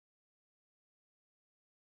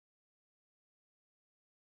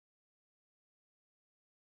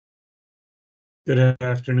Good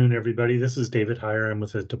afternoon, everybody. This is David Heyer. I'm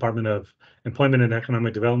with the Department of Employment and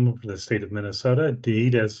Economic Development for the state of Minnesota,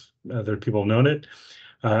 DEED, as other people have known it.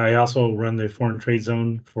 I also run the Foreign Trade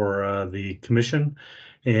Zone for the Commission.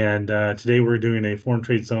 And today we're doing a Foreign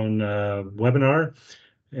Trade Zone webinar.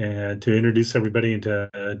 And to introduce everybody and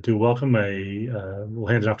to welcome, we'll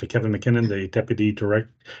hand it off to Kevin McKinnon, the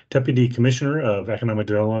Deputy Commissioner of Economic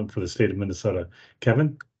Development for the state of Minnesota.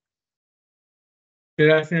 Kevin? Good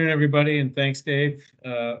afternoon, everybody, and thanks, Dave.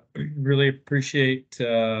 Really appreciate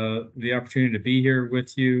the opportunity to be here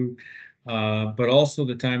with you, but also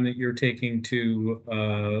the time that you're taking to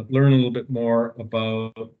learn a little bit more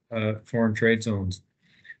about foreign trade zones.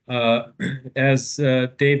 As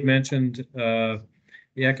Dave mentioned, the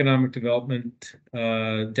Economic Development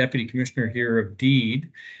Deputy Commissioner here of DEED,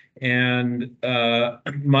 and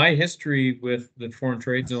my history with the foreign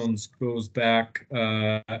trade zones goes back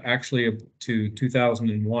actually to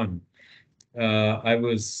 2001. I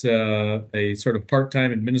was a sort of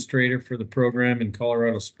part-time administrator for the program in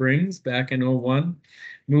Colorado Springs back in 2001,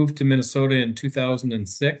 moved to Minnesota in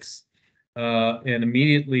 2006, and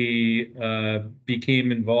immediately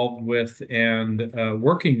became involved with and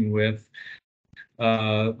working with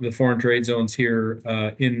the foreign trade zones here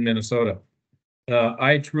in Minnesota.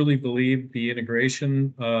 I truly believe the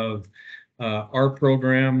integration of our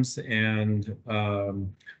programs and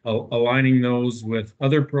aligning those with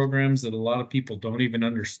other programs that a lot of people don't even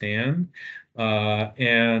understand,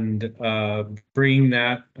 and bringing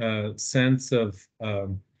that sense of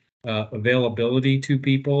availability to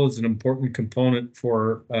people is an important component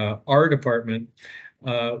for our department,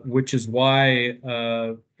 which is why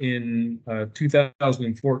in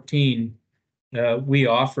 2014, we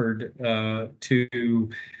offered to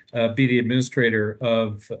be the administrator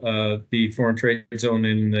of the foreign trade zone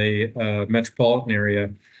in the metropolitan area,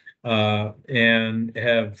 and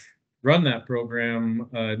have run that program,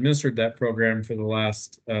 administered that program for the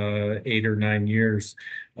last 8 or 9 years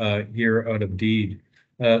here out of DEED.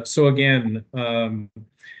 So again,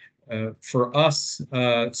 for us,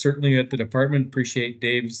 certainly at the department, appreciate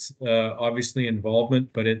Dave's obviously involvement,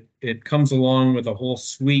 but it comes along with a whole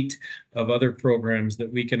suite of other programs that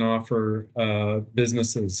we can offer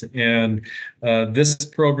businesses. And this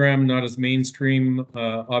program, not as mainstream,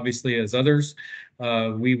 obviously, as others.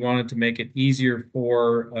 We wanted to make it easier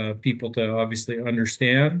for people to obviously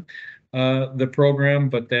understand the program,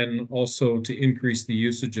 but then also to increase the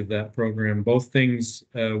usage of that program. Both things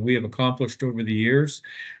we have accomplished over the years.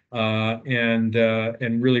 And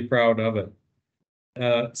really proud of it.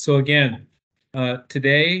 So again,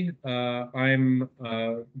 today I'm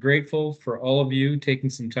grateful for all of you taking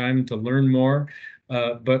some time to learn more,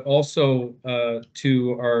 but also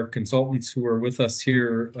to our consultants who are with us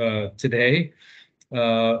here today,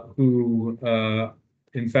 who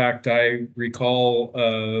in fact, I recall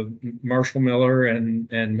Marshall Miller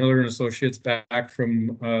and Miller and Associates back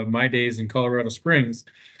from my days in Colorado Springs,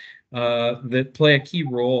 that play a key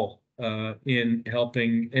role in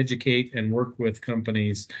helping educate and work with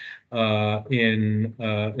companies in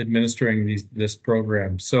administering this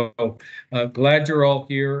program. So glad you're all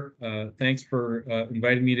here. Thanks for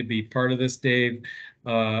inviting me to be part of this, Dave.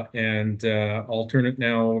 And I'll turn it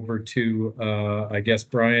now over to, I guess,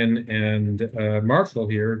 Brian and Marshall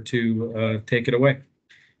here to take it away.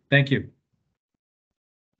 Thank you.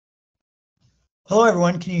 Hello,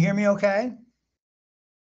 everyone. Can you hear me okay?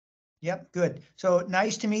 Yep, good. So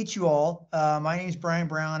nice to meet you all. My name is Brian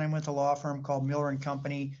Brown. I'm with a law firm called Miller &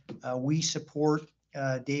 Company. We support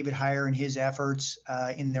David Heyer and his efforts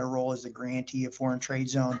in their role as the grantee of Foreign Trade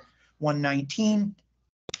Zone 119.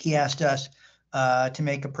 He asked us to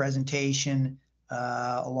make a presentation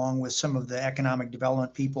along with some of the economic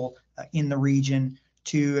development people in the region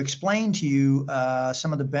to explain to you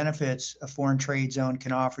some of the benefits a foreign trade zone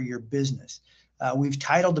can offer your business. We've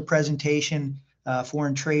titled the presentation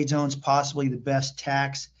Foreign Trade Zones, possibly the best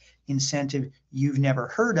tax incentive you've never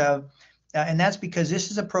heard of. And that's because this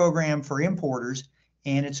is a program for importers,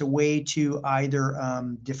 and it's a way to either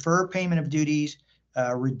defer payment of duties,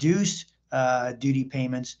 reduce duty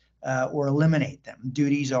payments, or eliminate them.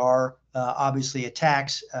 Duties are obviously a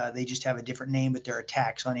tax. They just have a different name, but they're a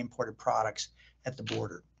tax on imported products at the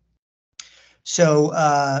border.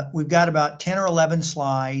 So we've got about 10 or 11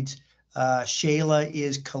 slides. Shayla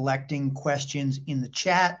is collecting questions in the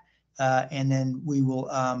chat, and then we will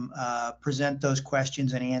present those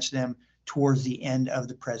questions and answer them towards the end of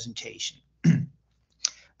the presentation.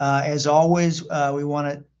 As always, we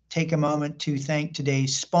want to take a moment to thank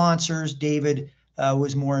today's sponsors. David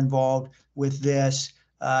was more involved with this.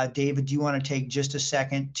 David, do you want to take just a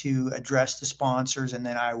second to address the sponsors, and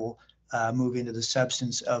then I will move into the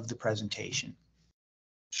substance of the presentation?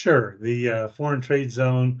 Sure. The Foreign Trade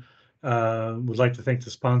Zone would like to thank the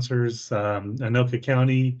sponsors, Anoka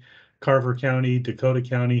County, Carver County, Dakota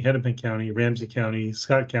County, Hennepin County, Ramsey County,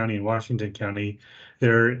 Scott County, and Washington County.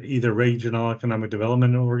 They're either regional economic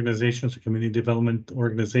development organizations or community development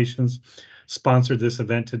organizations sponsored this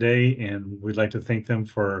event today, and we'd like to thank them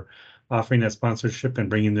for offering that sponsorship and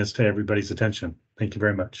bringing this to everybody's attention. Thank you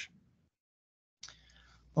very much.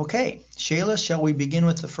 Okay, Shayla, shall we begin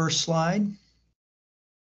with the first slide?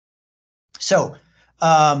 So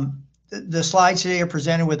the slides today are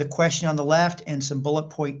presented with a question on the left and some bullet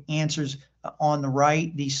point answers on the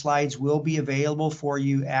right. These slides will be available for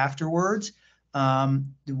you afterwards.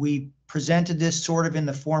 We presented this sort of in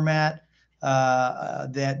the format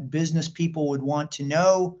that business people would want to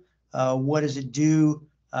know. What does it do?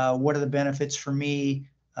 What are the benefits for me?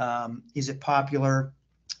 Is it popular?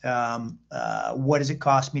 What does it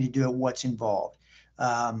cost me to do it? What's involved?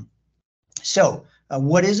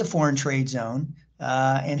 What is a foreign trade zone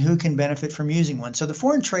and who can benefit from using one? So the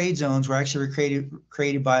foreign trade zones were actually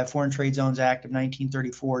created by a Foreign Trade Zones Act of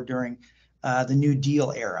 1934 during the New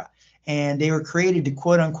Deal era. And they were created to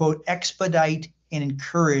quote unquote expedite and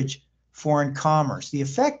encourage foreign commerce. The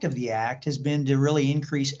effect of the act has been to really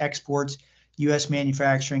increase exports, U.S.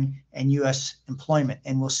 manufacturing, and U.S. employment.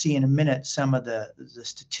 And we'll see in a minute some of the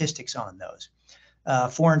statistics on those.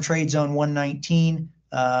 Foreign Trade Zone 119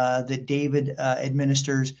 that David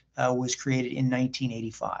administers was created in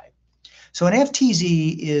 1985. So an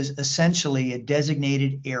FTZ is essentially a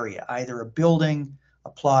designated area, either a building, a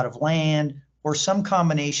plot of land, or some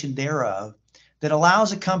combination thereof that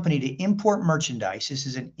allows a company to import merchandise. This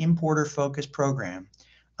is an importer-focused program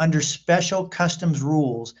under special customs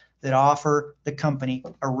rules that offer the company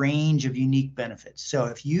a range of unique benefits. So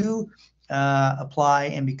if you apply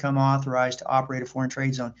and become authorized to operate a foreign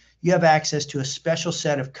trade zone, you have access to a special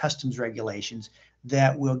set of customs regulations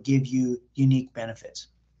that will give you unique benefits.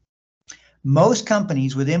 Most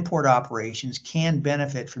companies with import operations can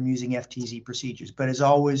benefit from using FTZ procedures, but as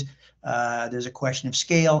always, there's a question of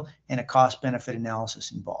scale and a cost-benefit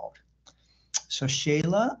analysis involved. So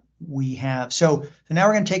Shayla, so now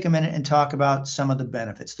we're going to take a minute and talk about some of the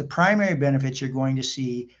benefits. The primary benefits you're going to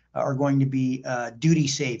see are going to be duty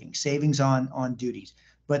savings on duties.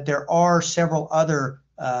 But there are several other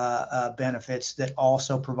benefits that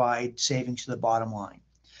also provide savings to the bottom line.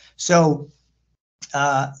 So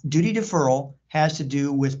duty deferral has to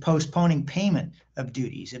do with postponing payment of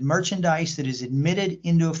duties. And merchandise that is admitted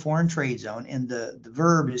into a foreign trade zone, and the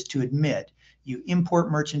verb is to admit, you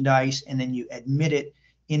import merchandise and then you admit it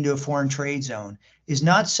into a foreign trade zone, is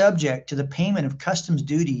not subject to the payment of customs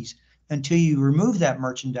duties until you remove that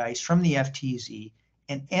merchandise from the FTZ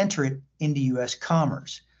and enter it into U.S.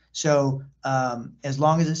 commerce. So as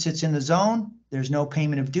long as it sits in the zone, there's no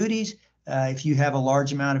payment of duties. If you have a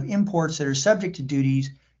large amount of imports that are subject to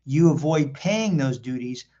duties, you avoid paying those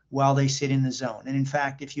duties while they sit in the zone. And in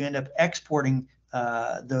fact, if you end up exporting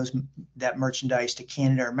that merchandise to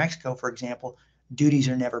Canada or Mexico, for example, duties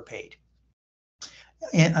are never paid.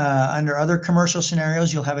 And, under other commercial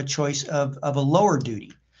scenarios, you'll have a choice of a lower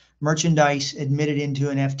duty. Merchandise admitted into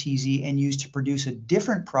an FTZ and used to produce a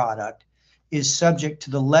different product is subject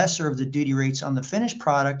to the lesser of the duty rates on the finished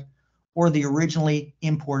product or the originally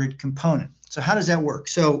imported component. So how does that work?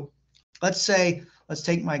 So let's take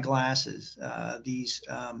my glasses, these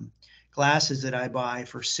glasses that I buy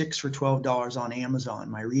for $6 or $12 on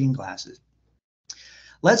Amazon, my reading glasses.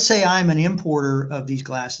 Let's say I'm an importer of these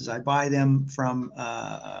glasses. I buy them from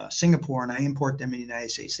Singapore and I import them in the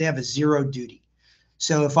United States. They have a zero duty.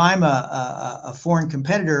 So if I'm a foreign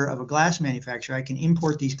competitor of a glass manufacturer, I can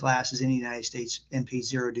import these glasses in the United States and pay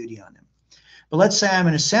zero duty on them. But let's say I'm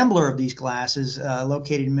an assembler of these glasses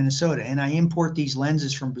located in Minnesota, and I import these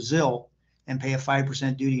lenses from Brazil and pay a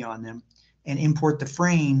 5% duty on them, and import the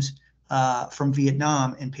frames from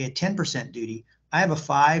Vietnam and pay a 10% duty. I have a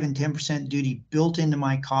 5 and 10% duty built into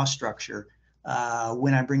my cost structure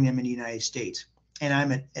when I bring them in the United States. And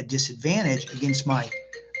I'm at a disadvantage against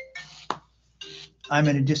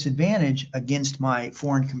my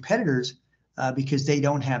foreign competitors because they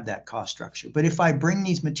don't have that cost structure. But if I bring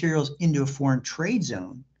these materials into a foreign trade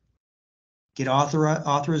zone, get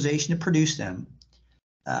authorization to produce them,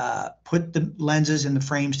 put the lenses and the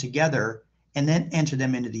frames together, and then enter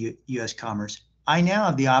them into the U.S. commerce, I now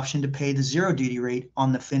have the option to pay the zero duty rate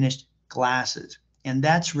on the finished glasses. And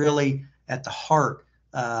that's really at the heart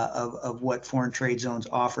of what foreign trade zones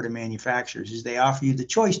offer to manufacturers, is they offer you the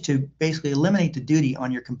choice to basically eliminate the duty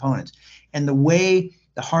on your components. And the way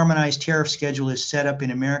the harmonized tariff schedule is set up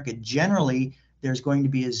in America, generally, there's going to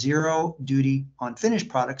be a zero duty on finished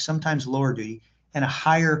products, sometimes lower duty, and a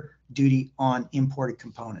higher duty on imported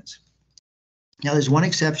components. Now, there's one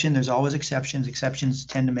exception. There's always exceptions. Exceptions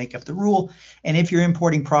tend to make up the rule. And if you're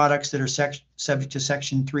importing products that are subject to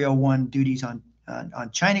Section 301 duties on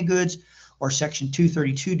China goods, or Section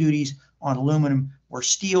 232 duties on aluminum or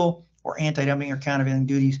steel, or anti-dumping or countervailing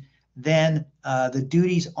duties, then the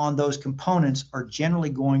duties on those components are generally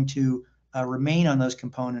going to remain on those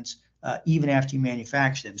components even after you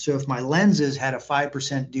manufacture them. So if my lenses had a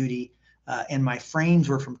 5% duty and my frames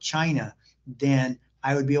were from China, then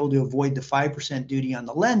I would be able to avoid the 5% duty on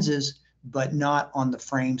the lenses, but not on the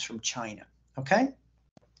frames from China. Okay?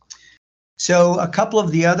 So a couple of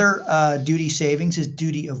the other duty savings is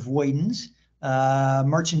duty avoidance.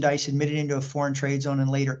 Merchandise admitted into a foreign trade zone and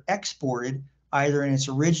later exported, either in its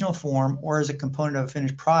original form or as a component of a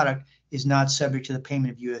finished product, is not subject to the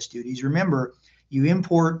payment of U.S. duties. Remember, you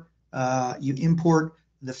import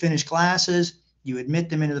the finished glasses, you admit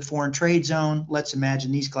them into the foreign trade zone. Let's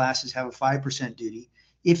imagine these glasses have a 5% duty.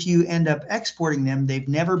 If you end up exporting them, they've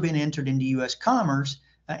never been entered into U.S. commerce,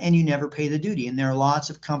 and you never pay the duty. And there are lots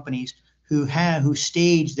of companies who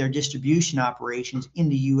stage their distribution operations in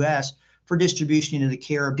the U.S. for distribution into the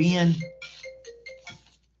Caribbean,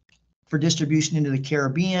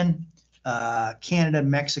 Canada,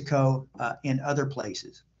 Mexico, and other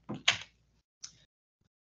places.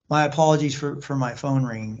 My apologies for my phone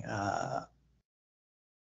ringing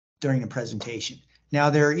during the presentation. Now,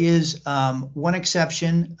 there is one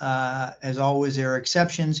exception. As always, there are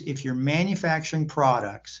exceptions. If you're manufacturing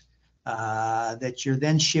products that you're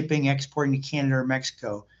then shipping, exporting to Canada or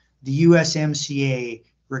Mexico, the USMCA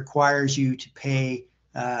requires you to pay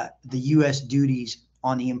the U.S. duties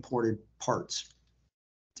on the imported parts.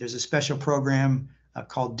 There's a special program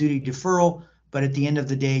called duty deferral, but at the end of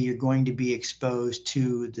the day, you're going to be exposed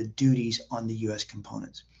to the duties on the U.S.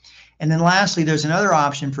 components. And then lastly, there's another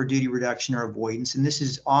option for duty reduction or avoidance, and this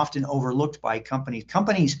is often overlooked by companies.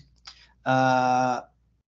 Companies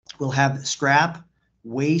will have scrap,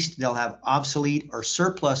 waste, they'll have obsolete or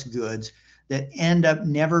surplus goods that end up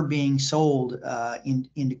never being sold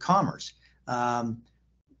into commerce.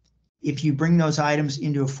 If you bring those items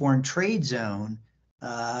into a foreign trade zone,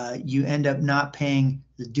 you end up not paying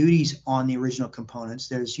the duties on the original components.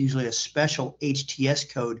 There's usually a special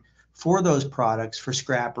HTS code for those products for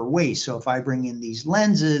scrap or waste. So if I bring in these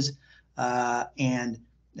lenses and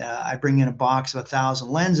I bring in a box of 1,000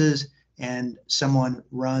 lenses and someone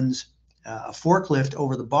runs a forklift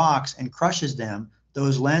over the box and crushes them,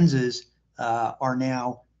 those lenses are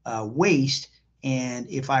now waste. And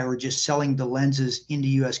if I were just selling the lenses into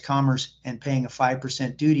U.S. commerce and paying a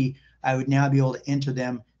 5% duty, I would now be able to enter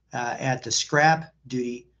them at the scrap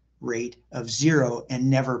duty rate of 0 and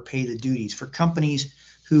never pay the duties. For companies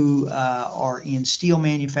who are in steel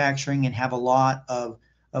manufacturing and have a lot of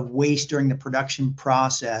waste during the production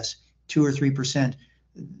process, 2 or 3%,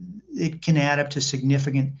 it can add up to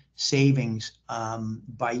significant savings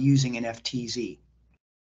by using an FTZ.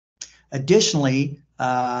 Additionally,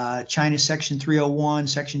 China's Section 301,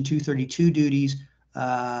 Section 232 duties,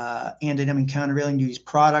 anti-dumping countervailing duties,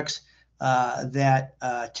 products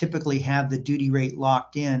that typically have the duty rate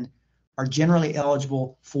locked in are generally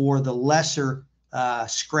eligible for the lesser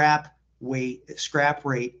scrap rate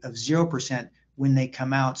of 0% when they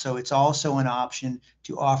come out. So it's also an option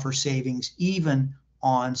to offer savings even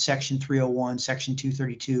on Section 301, Section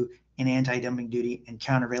 232, and anti-dumping duty and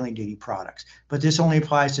countervailing duty products. But this only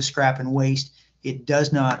applies to scrap and waste. It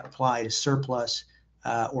does not apply to surplus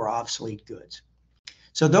or obsolete goods.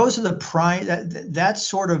 So those are the that's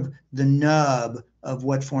sort of the nub of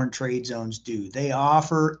what foreign trade zones do. They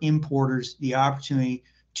offer importers the opportunity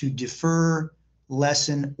to defer,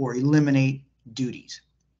 lessen, or eliminate duties.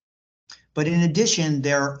 But in addition,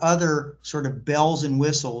 there are other sort of bells and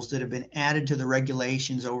whistles that have been added to the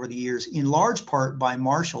regulations over the years, in large part by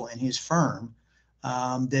Marshall and his firm,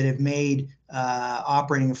 that have made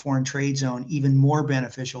operating a foreign trade zone even more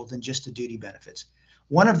beneficial than just the duty benefits.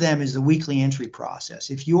 One of them is the weekly entry process.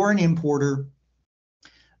 If you're an importer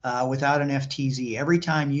without an FTZ, every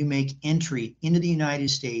time you make entry into the United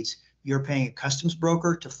States, you're paying a customs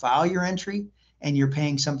broker to file your entry, and you're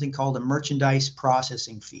paying something called a merchandise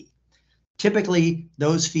processing fee. Typically,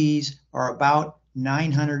 those fees are about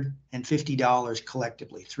 $950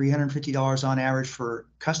 collectively, $350 on average for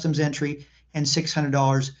customs entry and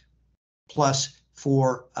 $600 plus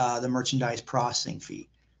for the merchandise processing fee.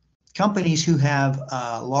 Companies who have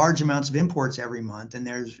large amounts of imports every month, and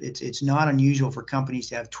it's not unusual for companies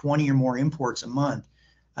to have 20 or more imports a month,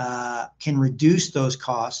 can reduce those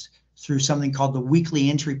costs through something called the weekly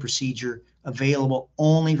entry procedure, available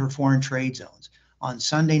only for foreign trade zones. On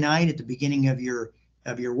Sunday night at the beginning of your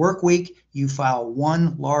of your work week, you file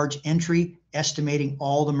one large entry estimating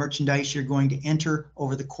all the merchandise you're going to enter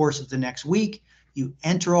over the course of the next week. You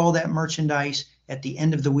enter all that merchandise. At the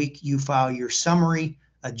end of the week, you file your summary,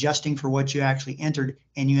 adjusting for what you actually entered,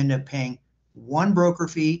 and you end up paying one broker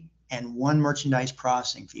fee and one merchandise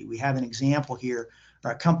processing fee. We have an example here.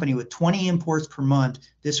 For a company with 20 imports per month,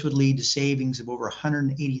 this would lead to savings of over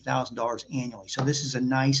 $180,000 annually. So this is a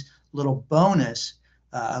nice little bonus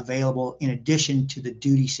available in addition to the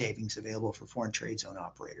duty savings available for foreign trade zone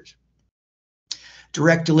operators.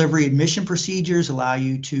 Direct delivery admission procedures allow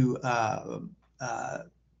you to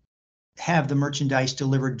have the merchandise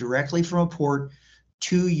delivered directly from a port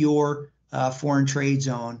to your foreign trade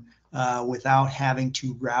zone without having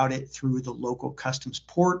to route it through the local customs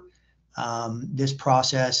port. This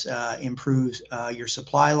process improves your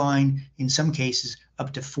supply line, in some cases,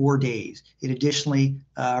 up to 4 days. It additionally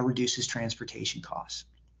reduces transportation costs.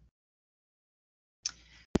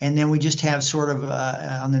 And then we just have sort of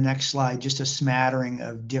on the next slide, just a smattering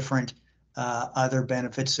of different other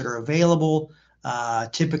benefits that are available,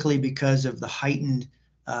 typically because of the heightened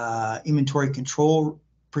inventory control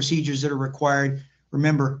procedures that are required.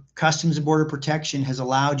 Remember, Customs and Border Protection has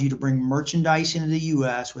allowed you to bring merchandise into the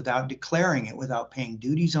U.S. without declaring it, without paying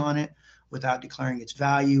duties on it, without declaring its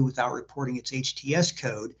value, without reporting its HTS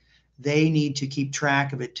code. They need to keep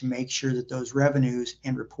track of it to make sure that those revenues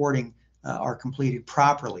and reporting are completed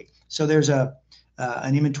properly. So there's an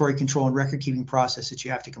inventory control and record keeping process that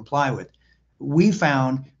you have to comply with. We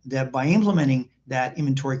found that by implementing that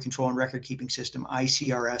inventory control and record keeping system,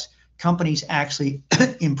 ICRS, companies actually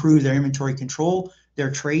improve their inventory control, their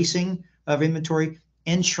tracing of inventory,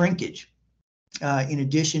 and shrinkage. In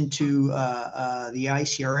addition to the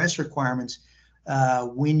ICRS requirements,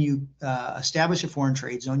 when you establish a foreign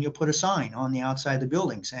trade zone, you'll put a sign on the outside of the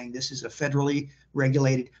building saying this is a federally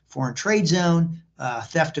regulated foreign trade zone.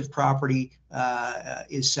 Theft of property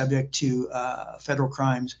is subject to federal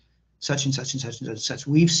crimes, such and such and such and such.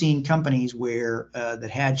 We've seen companies where that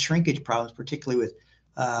had shrinkage problems, particularly with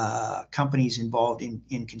companies involved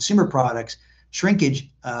in consumer products. Shrinkage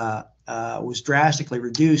was drastically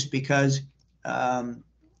reduced because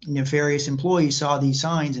nefarious employees saw these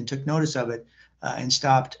signs and took notice of it and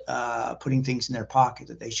stopped putting things in their pocket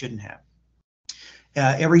that they shouldn't have.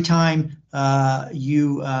 Every time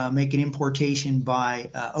you make an importation by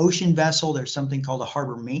ocean vessel, there's something called a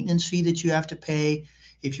harbor maintenance fee that you have to pay.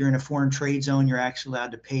 If you're in a foreign trade zone, you're actually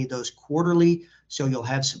allowed to pay those quarterly. So you'll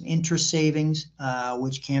have some interest savings,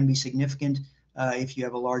 which can be significant if you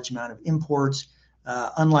have a large amount of imports.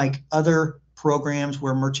 Unlike other programs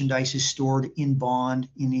where merchandise is stored in bond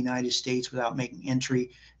in the United States without making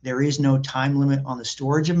entry, there is no time limit on the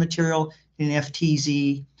storage of material in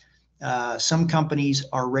FTZ. Some companies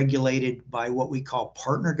are regulated by what we call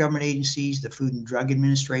partner government agencies. The Food and Drug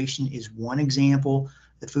Administration is one example.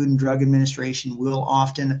 The Food and Drug Administration will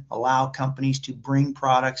often allow companies to bring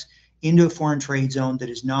products into a foreign trade zone that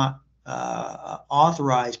is not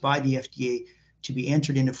authorized by the FDA to be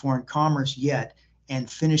entered into foreign commerce yet, and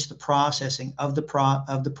finish the processing of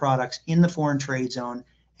the products in the foreign trade zone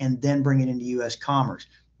and then bring it into U.S. commerce.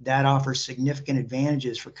 That offers significant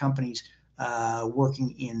advantages for companies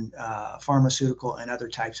working in pharmaceutical and other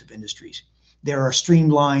types of industries. There are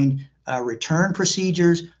streamlined return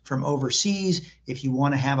procedures from overseas. If you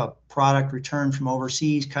want to have a product returned from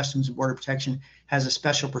overseas, Customs and Border Protection has a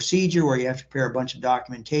special procedure where you have to prepare a bunch of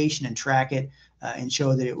documentation and track it and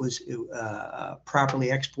show that it was properly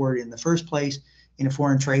exported in the first place. In a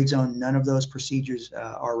foreign trade zone, none of those procedures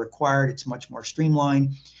are required. It's much more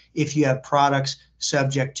streamlined. If you have products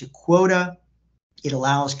subject to quota, it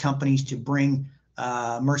allows companies to bring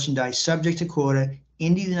merchandise subject to quota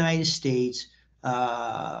into the United States,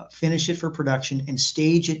 finish it for production, and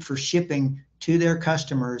stage it for shipping to their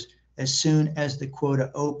customers as soon as the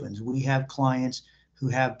quota opens. We have clients who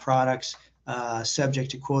have products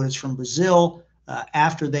subject to quotas from Brazil.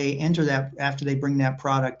 After they bring that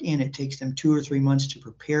product in, it takes them 2 or 3 months to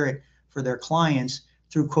prepare it for their clients.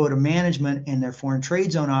 Through quota management and their foreign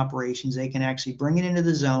trade zone operations, they can actually bring it into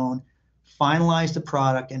the zone, finalize the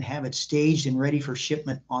product, and have it staged and ready for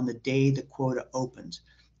shipment on the day the quota opens.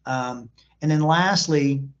 And then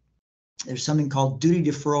lastly, there's something called duty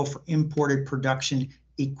deferral for imported production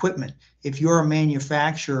equipment. If you're a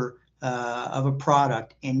manufacturer of a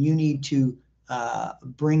product and you need to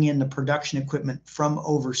bring in the production equipment from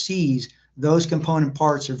overseas, those component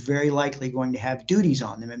parts are very likely going to have duties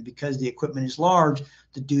on them. And because the equipment is large,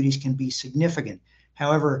 the duties can be significant.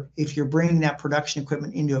 However, if you're bringing that production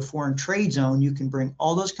equipment into a foreign trade zone, you can bring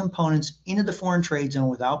all those components into the foreign trade zone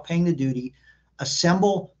without paying the duty,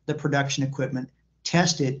 assemble the production equipment,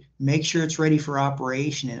 test it, make sure it's ready for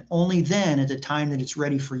operation, and only then, at the time that it's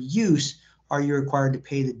ready for use, are you required to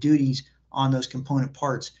pay the duties on those component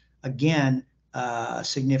parts. Again,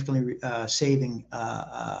 significantly saving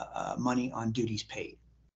money on duties paid.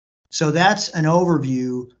 So that's an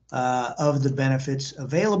overview of the benefits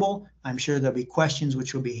available. I'm sure there'll be questions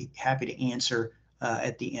which we'll be happy to answer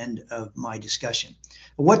at the end of my discussion.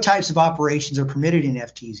 What types of operations are permitted in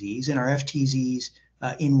FTZs, and are FTZs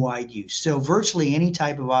in wide use? So virtually any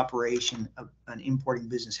type of operation an importing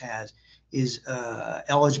business has is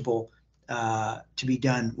eligible to be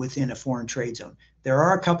done within a foreign trade zone. There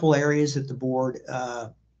are a couple areas that the board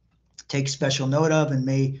takes special note of and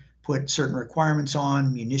may put certain requirements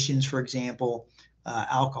on, munitions, for example,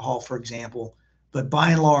 alcohol, for example. But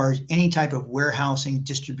by and large, any type of warehousing,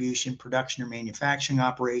 distribution, production, or manufacturing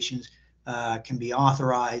operations can be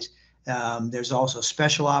authorized. There's also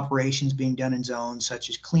special operations being done in zones, such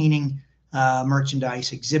as cleaning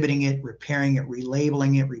merchandise, exhibiting it, repairing it,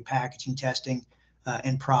 relabeling it, repackaging, testing,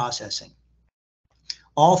 and processing.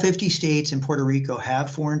 All 50 states and Puerto Rico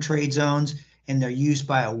have foreign trade zones, and they're used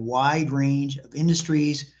by a wide range of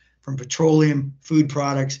industries, from petroleum, food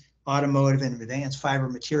products, automotive, and advanced fiber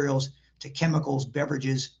materials, to chemicals,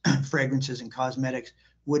 beverages, fragrances, and cosmetics,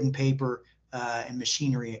 wood and paper, and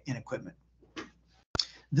machinery and equipment.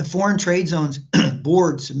 The Foreign Trade Zones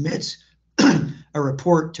Board submits a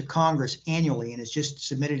report to Congress annually, and has just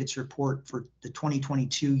submitted its report for the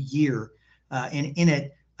 2022 year. And in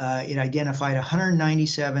it, it identified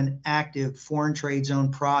 197 active foreign trade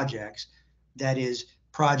zone projects, that is,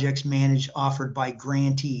 projects managed, offered by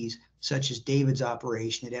grantees, such as David's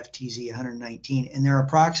operation at FTZ 119. And there are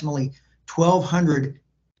approximately 1,200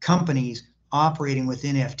 companies operating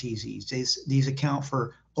within FTZs. These account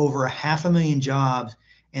for over 500,000 jobs.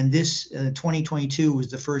 And this 2022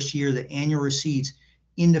 was the first year that annual receipts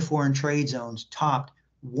into foreign trade zones topped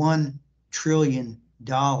 $1 trillion.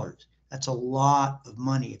 That's a lot of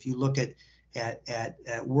money. If you look at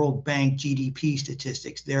World Bank GDP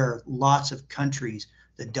statistics, there are lots of countries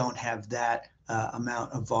that don't have that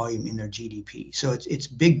amount of volume in their GDP. So it's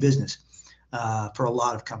big business for a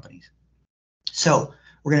lot of companies. So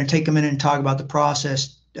we're going to take a minute and talk about the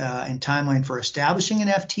process and timeline for establishing an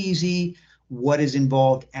FTZ, what is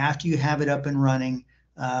involved after you have it up and running,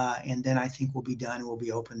 and then I think we'll be done, and we'll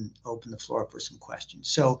be open the floor up for some questions.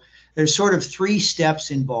 So there's sort of 3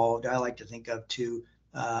 steps involved, I like to think of, to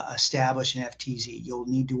establish an FTZ. You'll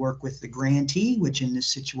need to work with the grantee, which in this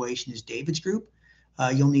situation is David's group.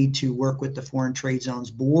 You'll need to work with the Foreign Trade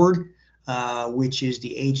Zones Board, which is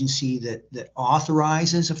the agency that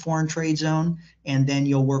authorizes a foreign trade zone. And then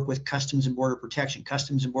you'll work with Customs and Border Protection.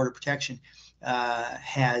 Customs and Border Protection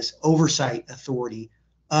has oversight authority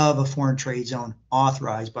of a foreign trade zone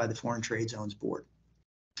authorized by the Foreign Trade Zones Board.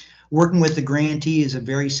 Working with the grantee is a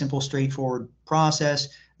very simple, straightforward process.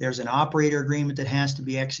 There's an operator agreement that has to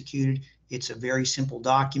be executed. It's a very simple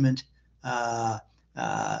document. An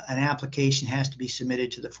application has to be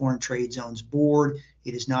submitted to the Foreign Trade Zones Board.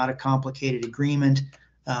 It is not a complicated agreement.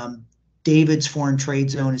 David's foreign trade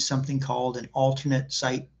zone is something called an alternate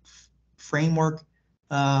site framework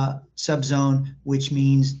subzone, which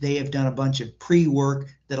means they have done a bunch of pre-work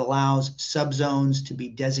that allows subzones to be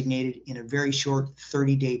designated in a very short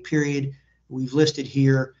 30-day period. We've listed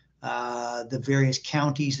here the various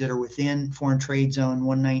counties that are within Foreign Trade Zone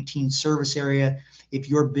 119 service area. If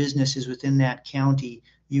your business is within that county,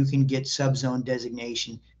 you can get subzone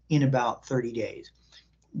designation in about 30 days.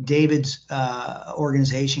 David's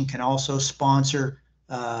organization can also sponsor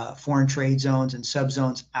foreign trade zones and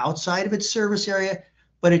subzones outside of its service area,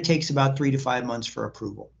 but it takes about 3 to 5 months for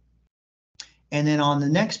approval. And then on the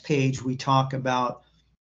next page, we talk about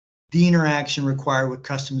the interaction required with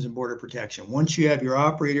Customs and Border Protection. Once you have your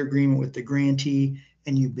operator agreement with the grantee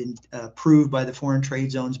and you've been approved by the Foreign Trade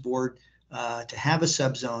Zones Board to have a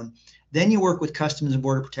subzone, then you work with Customs and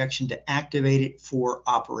Border Protection to activate it for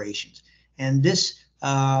operations. And this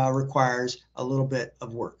requires a little bit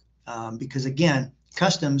of work because, again,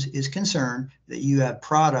 Customs is concerned that you have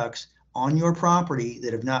products on your property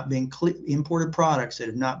that have not been imported products that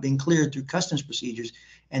have not been cleared through customs procedures,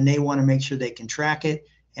 and they want to make sure they can track it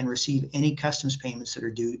and receive any customs payments that are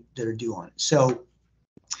due on it. So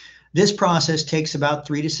this process takes about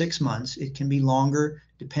 3 to 6 months. It can be longer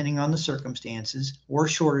depending on the circumstances, or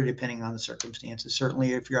shorter depending on the circumstances,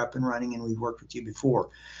 certainly if you're up and running and we've worked with you before.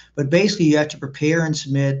 But basically, you have to prepare and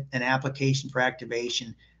submit an application for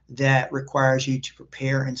activation that requires you to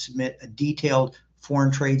prepare and submit a detailed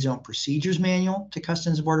Foreign Trade Zone Procedures Manual to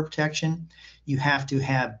Customs and Border Protection. You have to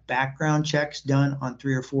have background checks done on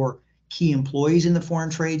 3 or 4 key employees in the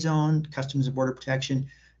Foreign Trade Zone. Customs and Border Protection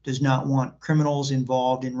does not want criminals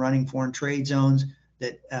involved in running foreign trade zones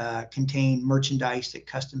that contain merchandise that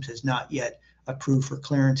Customs has not yet approved for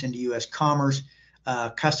clearance into U.S. commerce.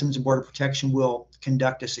 Customs and Border Protection will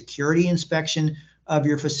conduct a security inspection of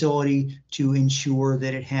your facility to ensure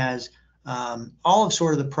that it has all of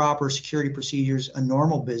sort of the proper security procedures a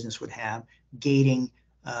normal business would have: gating,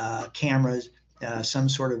 cameras, some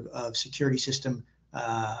sort of security system,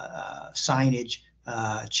 signage,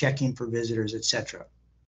 check-in for visitors, etc.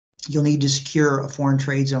 You'll need to secure a foreign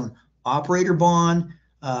trade zone operator bond.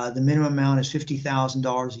 The minimum amount is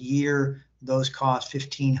 $50,000 a year. Those cost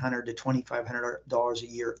 $1,500 to $2,500 a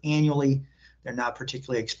year annually. They're not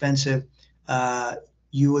particularly expensive.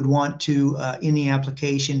 You would want to, in the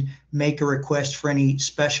application, make a request for any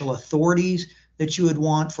special authorities that you would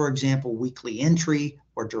want, for example, weekly entry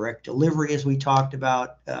or direct delivery, as we talked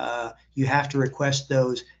about. You have to request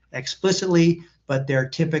those explicitly, but they're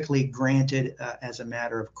typically granted as a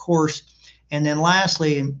matter of course. And then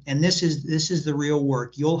lastly, and this is the real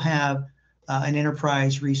work, you'll have an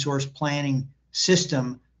enterprise resource planning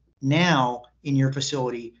system now in your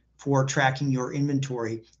facility for tracking your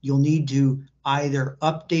inventory. You'll need to either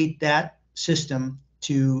update that system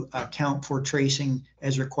to account for tracing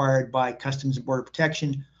as required by Customs and Border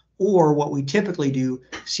Protection, or what we typically do,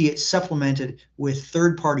 see it supplemented with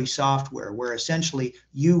third-party software, where essentially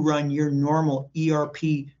you run your normal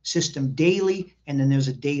ERP system daily, and then there's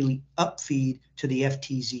a daily upfeed to the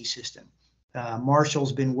FTZ system.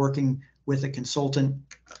 Marshall's been working with a consultant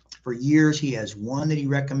for years. He has one that he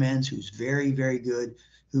recommends who's very, very good,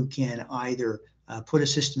 who can either put a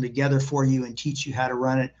system together for you and teach you how to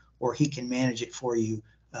run it, or he can manage it for you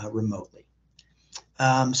remotely.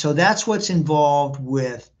 So that's what's involved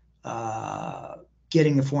with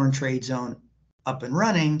getting the foreign trade zone up and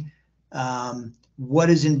running. What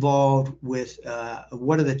is involved with,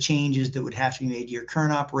 what are the changes that would have to be made to your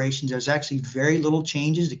current operations? There's actually very little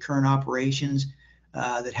changes to current operations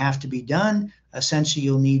that have to be done. Essentially,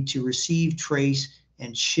 you'll need to receive, trace,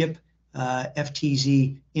 and ship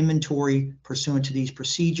FTZ inventory pursuant to these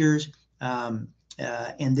procedures. And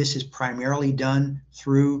this is primarily done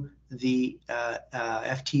through the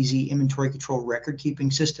FTZ inventory control record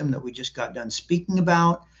keeping system that we just got done speaking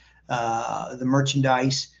about. The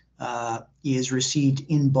merchandise is received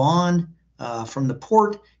in bond from the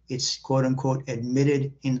port. It's quote unquote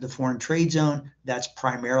admitted into the foreign trade zone. That's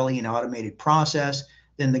primarily an automated process.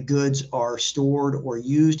 Then the goods are stored or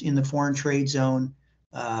used in the foreign trade zone,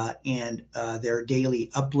 and their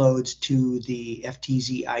daily uploads to the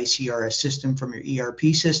FTZ ICRS system from your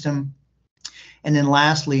ERP system. And then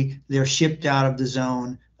lastly, they're shipped out of the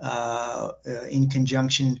zone in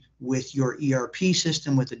conjunction with your ERP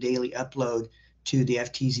system with a daily upload to the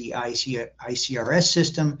FTZ ICRS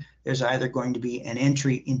system. There's either going to be an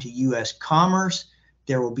entry into U.S. commerce,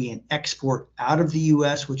 there will be an export out of the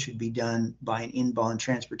U.S., which would be done by an inbound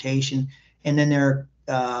transportation. And then there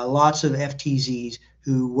are lots of FTZs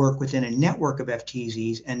who work within a network of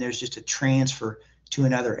FTZs, and there's just a transfer to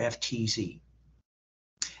another FTZ.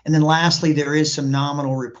 And then lastly, there is some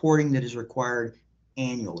nominal reporting that is required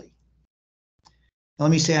annually. Now,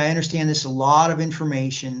 let me say, I understand this is a lot of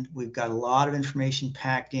information. We've got a lot of information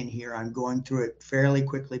packed in here. I'm going through it fairly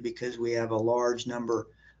quickly because we have a large number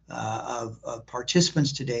of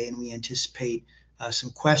participants today, and we anticipate some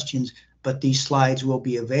questions. But these slides will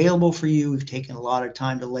be available for you. We've taken a lot of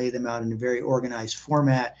time to lay them out in a very organized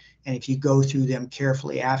format. And if you go through them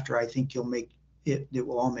carefully after, I think you'll make it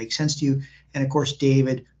will all make sense to you. And of course,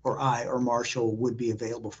 David or I or Marshall would be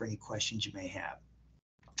available for any questions you may have.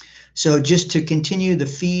 So just to continue, the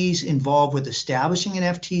fees involved with establishing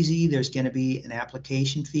an FTZ, there's going to be an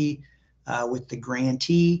application fee with the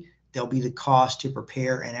grantee. There'll be the cost to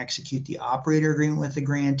prepare and execute the operator agreement with the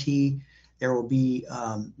grantee. There will be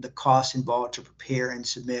the cost involved to prepare and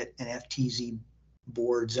submit an FTZ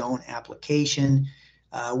board zone application.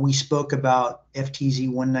 We spoke about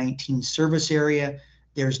FTZ 119 service area.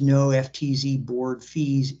 There's no FTZ board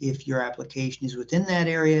fees if your application is within that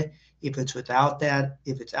area. If it's without that,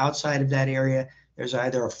 if it's outside of that area, there's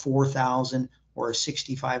either a $4,000 or a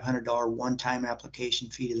 $6,500 one-time application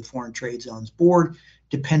fee to the Foreign Trade Zones Board,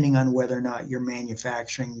 depending on whether or not you're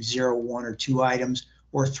manufacturing 0, 1, or 2 items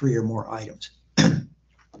or 3 or more items.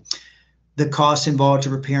 The costs involved to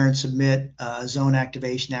prepare and submit a zone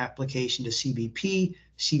activation application to CBP.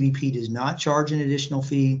 CBP does not charge an additional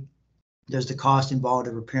fee. There's the cost involved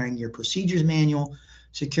of preparing your procedures manual,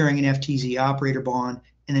 securing an FTZ operator bond,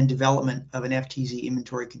 and then development of an FTZ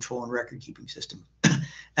inventory control and record keeping system.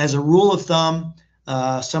 As a rule of thumb,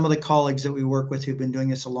 some of the colleagues that we work with who've been doing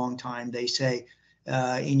this a long time, they say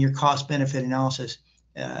in your cost benefit analysis,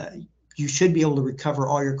 you should be able to recover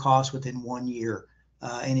all your costs within 1 year.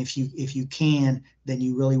 And if you can, then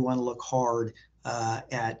you really want to look hard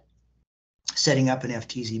at setting up an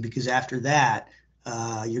FTZ, because after that,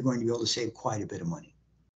 you're going to be able to save quite a bit of money.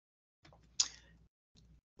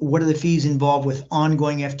 What are the fees involved with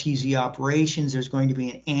ongoing FTZ operations? There's going to be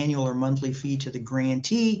an annual or monthly fee to the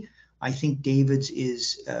grantee. I think David's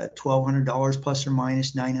is $1,200 plus or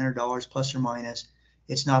minus, $900 plus or minus.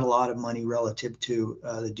 It's not a lot of money relative to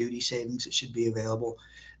the duty savings that should be available.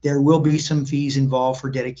 There will be some fees involved for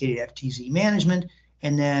dedicated FTZ management,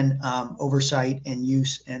 and then oversight and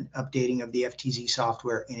use and updating of the FTZ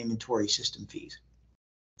software and inventory system fees.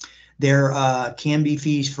 There can be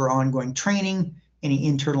fees for ongoing training, any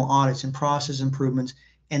internal audits and process improvements,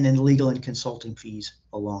 and then legal and consulting fees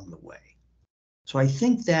along the way. So I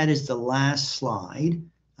think that is the last slide.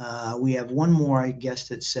 We have one more, I guess,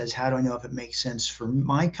 that says, how do I know if it makes sense for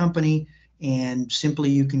my company? And simply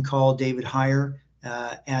you can call David Heyer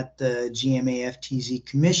at the GMA FTZ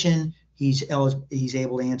Commission. He's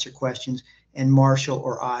able to answer questions, and Marshall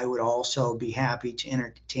or I would also be happy to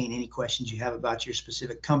entertain any questions you have about your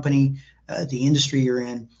specific company, the industry you're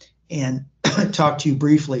in, and talk to you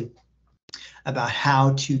briefly about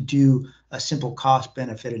how to do a simple cost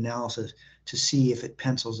benefit analysis to see if it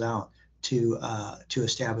pencils out to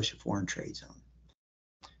establish a foreign trade zone.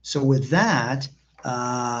 So with that,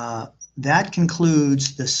 that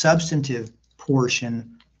concludes the substantive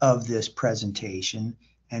portion of this presentation,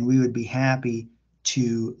 and we would be happy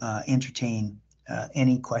to entertain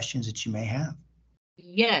any questions that you may have.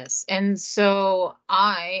 Yes, and so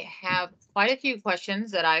I have quite a few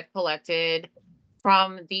questions that I've collected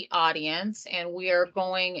from the audience, and we are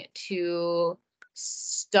going to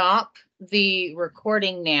stop the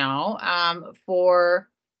recording now for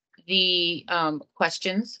the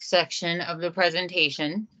questions section of the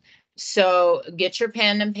presentation. So get your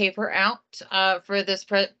pen and paper out for this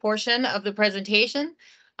portion of the presentation,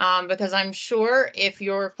 because I'm sure if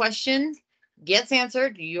your question gets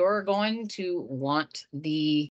answered, you're going to want the